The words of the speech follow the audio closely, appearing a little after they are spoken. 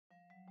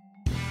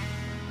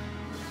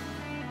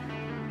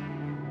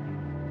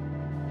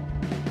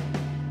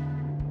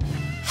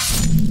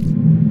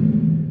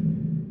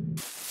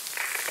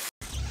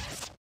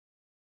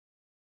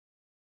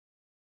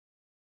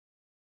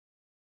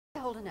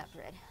holding up,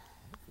 Red?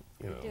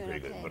 You know, Doing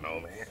pretty okay. good for an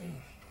old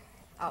man.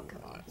 Oh,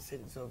 come on.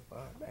 Sitting so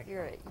far back.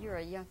 You're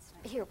a youngster.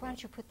 Here, why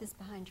don't you put this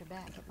behind your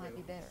back? It might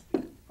be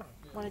better.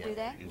 Want to do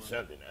that? It's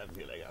something. I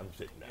feel like I'm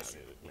sitting down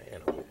here,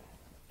 man.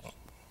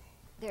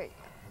 There you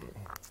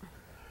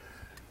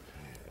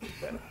go.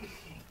 Better.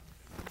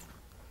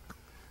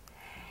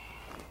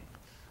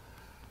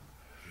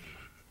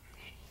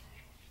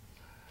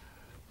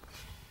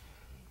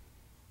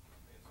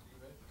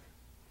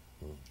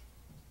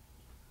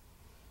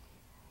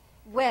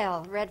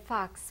 Well, Red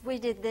Fox, we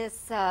did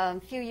this a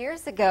few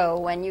years ago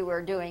when you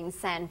were doing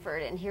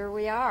Sanford, and here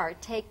we are,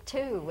 take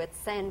two with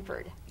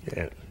Sanford.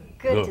 Yeah.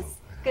 Good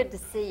to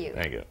see you.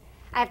 Thank you.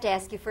 I have to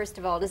ask you, first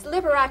of all, does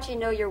Liberace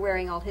know you're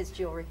wearing all his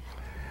jewelry?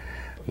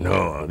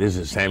 No, this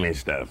is Sammy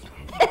stuff.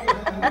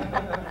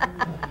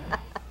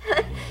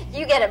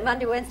 You get it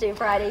Monday, Wednesday, and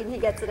Friday, and he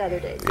gets it other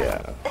days.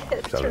 Yeah,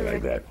 something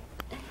like that.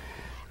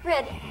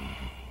 Red,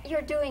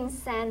 you're doing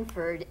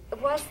Sanford.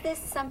 Was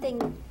this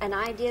an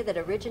idea that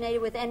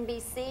originated with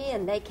NBC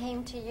and they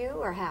came to you,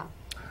 or how?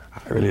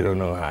 I really don't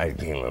know how it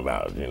came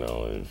about, you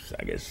know.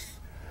 I guess,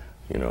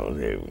 you know,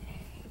 they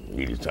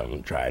needed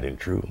something tried and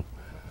true,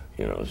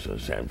 you know, so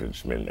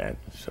Sanford's been that.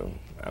 So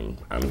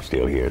I'm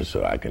still here,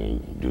 so I can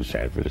do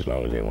Sanford as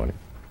long as they want it.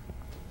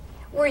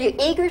 Were you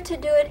eager to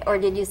do it, or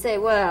did you say,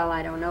 well,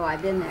 I don't know,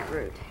 I've been that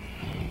route?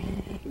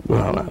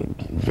 Well, I'm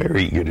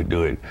very eager to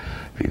do it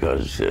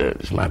because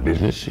it's my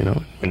business, you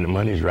know. When the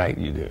money's right,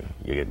 you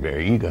get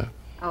very eager.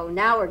 Oh,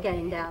 now we're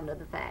getting down to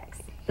the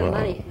facts.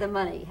 The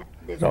money.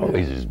 It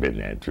always has been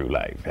that through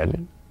life, hasn't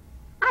it?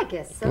 I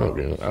guess so.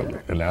 Okay,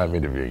 Sure. And now I'm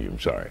interviewing you, I'm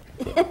sorry.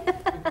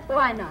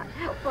 Why not?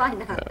 Why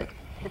not?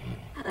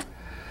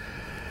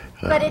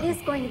 But it is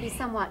going to be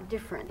somewhat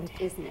different,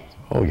 isn't it?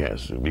 Oh,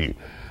 yes. It'll be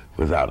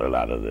without a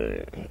lot of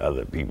the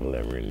other people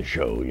that were in the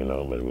show, you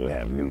know, but we'll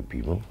have new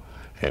people,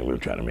 and we'll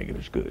try to make it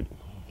as good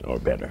or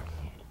better.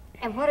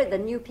 And what are the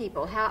new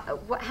people?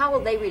 How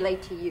will they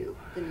relate to you,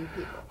 the new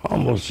people?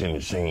 Almost in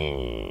the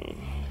same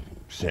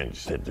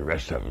sense that the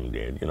rest of them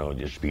did, you know,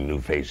 just be new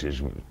faces,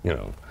 you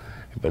know,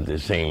 but the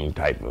same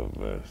type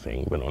of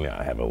thing, but only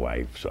I have a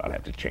wife, so I'll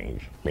have to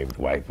change. Maybe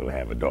the wife will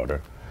have a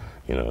daughter,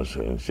 you know,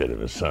 so instead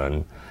of a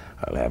son,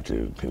 I'll have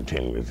to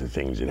contend with the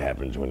things that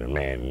happens when a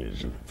man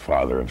is the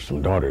father of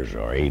some daughters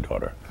or a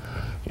daughter,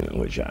 you know,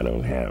 which I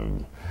don't have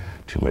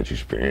too much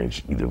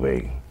experience either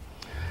way,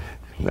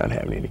 not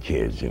having any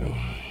kids, you know.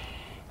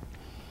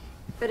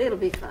 But it'll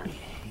be fun.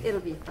 It'll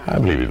be fun. I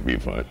believe it'll be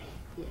fun.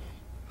 Yeah.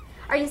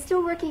 Are you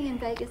still working in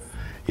Vegas?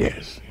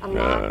 Yes. A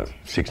lot?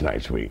 6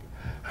 nights a week.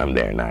 I'm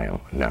there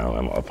now. Now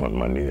I'm off on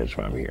Monday, that's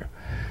why I'm here.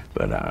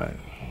 But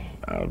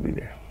I'll be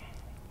there.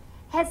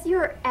 Has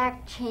your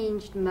act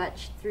changed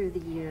much through the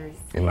years?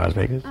 In Las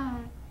Vegas? Uh-huh.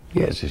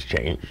 Yes, it's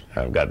changed.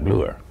 I've got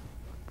bluer.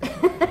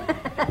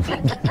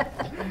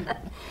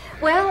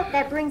 Well,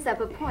 that brings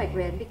up a point,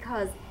 Red,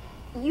 because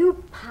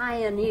you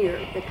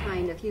pioneered the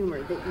kind of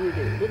humor that you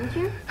do, didn't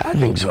you? I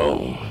think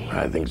so.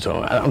 I think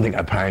so. I don't think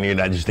I pioneered.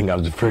 I just think I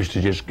was the first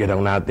to just get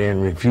on out there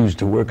and refuse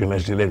to work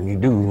unless they let me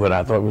do what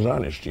I thought was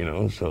honest, you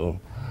know. So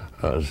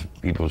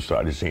people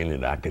started seeing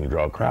that I can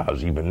draw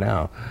crowds. Even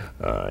now,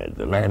 at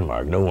the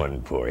Landmark, no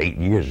one for 8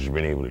 years has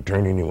been able to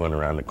turn anyone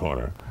around the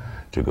corner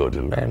to go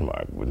to the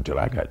Landmark until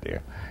I got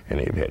there. And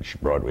they've had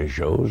Broadway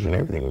shows and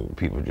everything.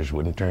 People just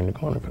wouldn't turn the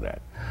corner for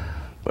that.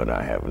 But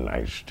I have a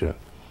nice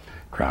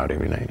crowd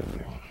every night over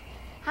there.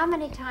 How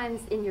many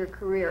times in your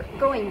career,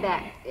 going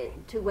back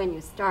to when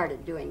you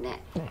started doing that,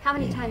 how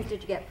many times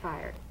did you get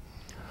fired?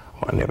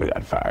 Oh, I never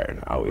got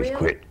fired. I always Really?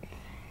 quit.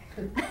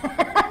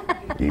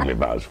 Even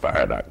if I was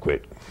fired, I'd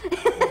quit.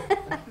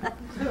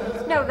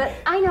 No, but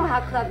I know how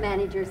club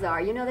managers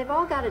are. You know, they've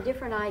all got a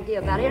different idea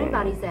about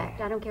anybody's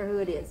act. I don't care who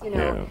it is. You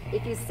know,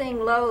 if you sing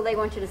low, they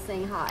want you to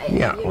sing high.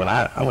 Yeah, well,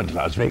 I went to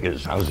Las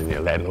Vegas. I was in the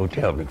Aladdin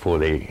Hotel before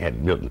they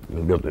had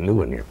built a new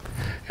one here.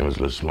 It was a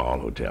little small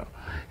hotel,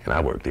 and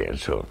I worked there.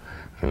 So,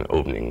 on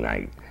opening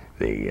night,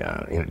 the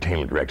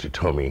entertainment director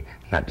told me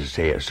not to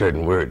say a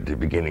certain word at the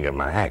beginning of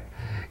my act.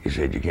 He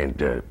said, you can't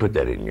put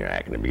that in your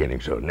act in the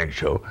beginning. So next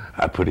show,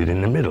 I put it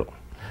in the middle.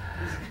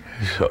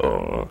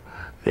 So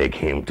they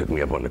took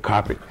me up on the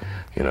carpet,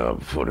 you know,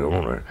 before the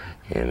owner,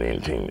 and the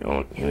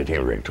entertainment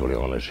director told the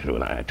owner,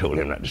 I told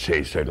him not to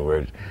say certain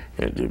words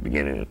at the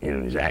beginning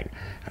in his act,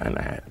 and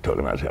I told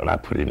him, I said, well, I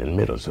put it in the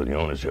middle. So the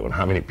owner said, well,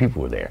 how many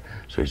people were there?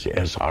 So he said,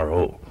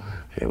 SRO.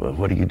 I said, well,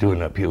 what are you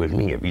doing up here with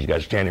me? If he's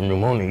got standing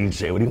room only, he'd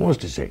say what he wants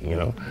to say, you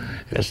know.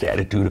 And that's the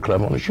attitude the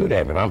club owner should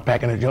have. If I'm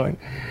packing a joint,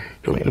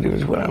 the only thing to do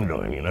is what I'm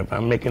doing, you know. If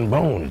I'm making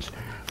bones,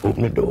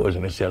 open the doors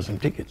and let's sell some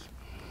tickets.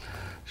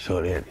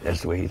 So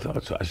that's the way he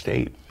thought. So I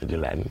stayed at the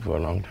Aladdin for a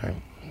long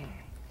time.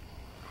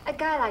 A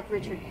guy like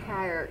Richard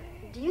Pryor,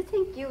 do you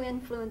think you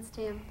influenced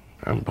him?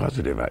 I'm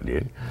positive I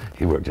did.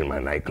 He worked in my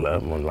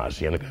nightclub on La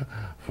Cienega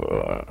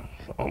for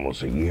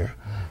almost a year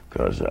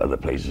because other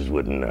places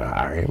wouldn't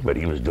hire him, but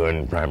he was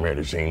doing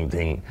primarily the same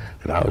thing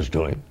that I was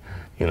doing,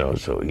 you know,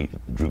 so he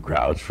drew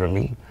crowds from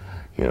me,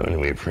 you know, and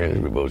we had friends,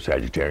 we were both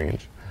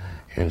Sagittarians,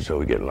 and so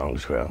we get along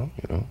swell,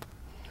 you know.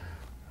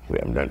 We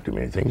haven't done too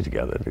many things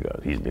together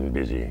because he's been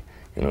busy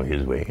you know,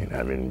 his way, and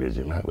I've been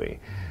busy my way.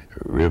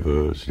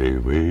 River, stay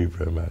away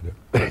from my door.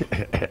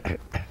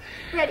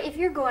 Fred, if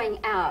you're going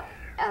out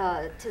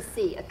to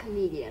see a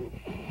comedian,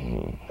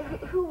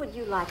 who would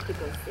you like to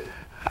go see?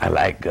 I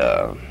like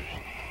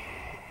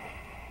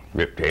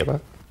Rip Taylor.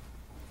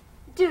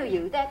 Do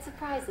you? That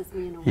surprises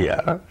me in a way.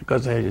 Yeah,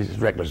 because it's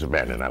reckless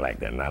abandon. I like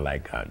that, and I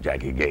like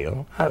Jackie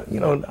Gale. I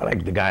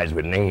like the guys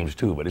with names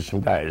too, but it's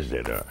some guys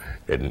that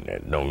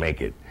don't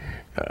make it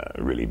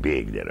really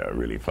big, that are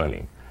really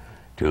funny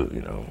too.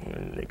 You know,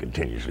 and they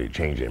continuously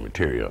change their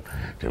material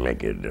to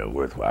make it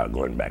worthwhile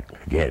going back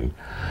again.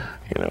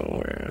 You know,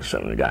 where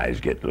some of the guys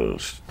get a little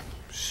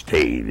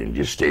stayed and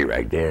just stay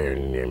right there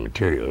in their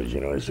materials. You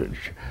know, it's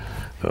after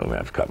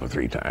a couple,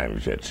 3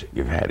 times that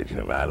you've had it. You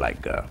know, I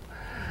like.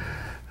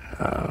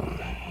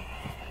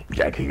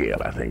 Jackie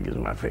Gale, I think, is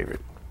my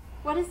favorite.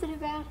 What is it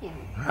about him?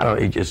 I don't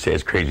know, he just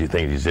says crazy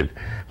things. He said,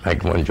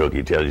 like one joke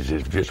he tells, he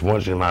says, just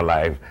once in my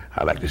life,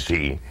 I like to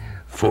see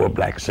 4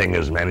 black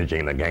singers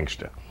managing a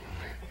gangster.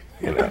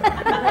 You know,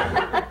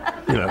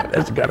 you know,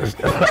 that's the kind of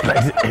stuff.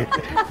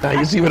 Now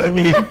you see what I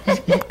mean?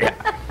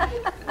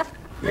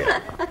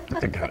 Yeah,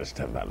 that's the kind of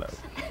stuff I love.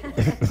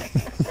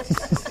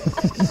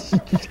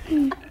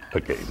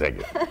 Okay, thank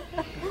you.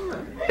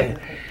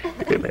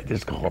 Let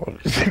this go on.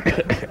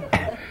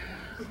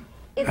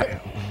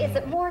 Is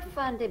it more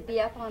fun to be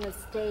up on a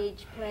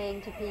stage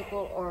playing to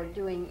people, or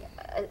doing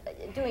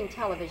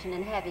television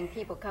and having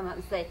people come up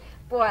and say,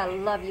 "Boy, I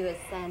love you as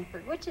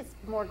Sanford"? Which is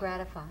more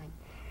gratifying?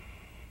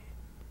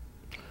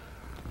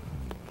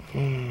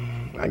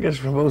 I guess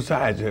from both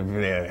sides, if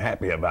they're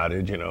happy about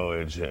it, you know,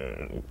 it's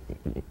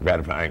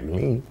gratifying to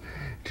me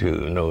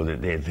to know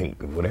that they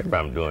think whatever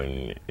I'm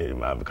doing,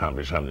 if I've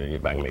accomplished something,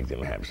 if I can make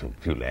them have some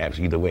few laughs,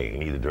 either way,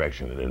 in either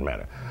direction, it doesn't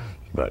matter.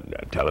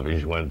 But television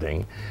is one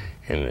thing,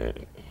 and the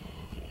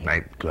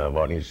nightclub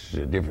audience is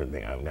a different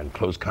thing. I've got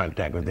close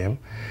contact with them.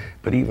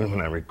 But even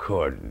when I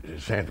record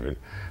Sanford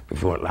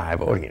before a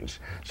live audience,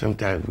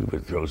 sometimes we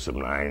would throw some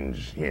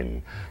lines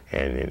in,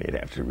 and then they'd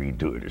have to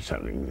redo it or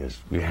something.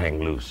 We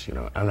hang loose, you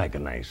know. I like a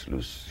nice,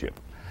 loose ship.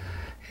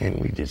 And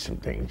we did some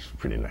things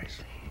pretty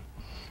nice.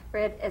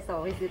 Fred, as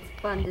always, it's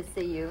fun to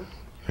see you.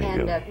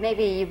 Thank you.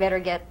 Maybe you better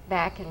get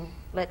back and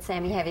let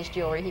Sammy have his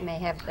jewelry. He may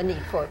have a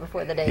need for it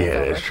before the day is over.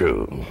 Yeah, that's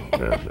true.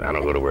 I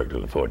don't go to work till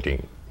the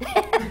 14th.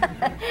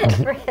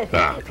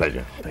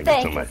 Pleasure. Thank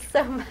you so much. Thanks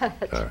so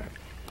much. All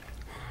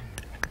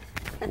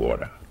right.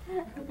 Water.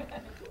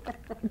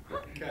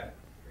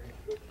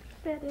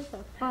 That is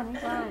a funny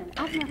line.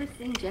 I've never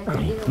seen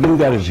Jackie Hill. You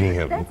got to see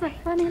him. That's a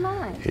funny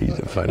line. He's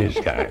the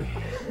funniest guy.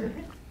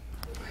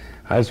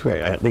 I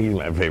swear, I think he's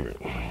my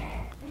favorite.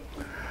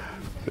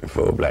 The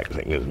 4 black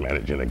singers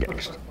managing a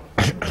gangster.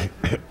 Get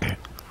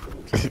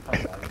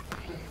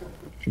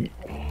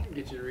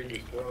you to read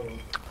this scroll.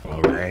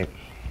 All right.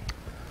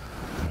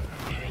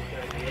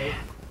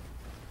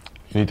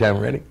 Anytime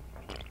ready?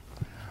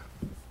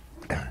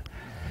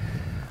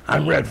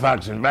 I'm Red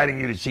Foxx, inviting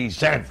you to see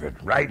Sanford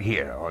right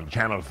here on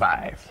Channel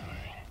 5.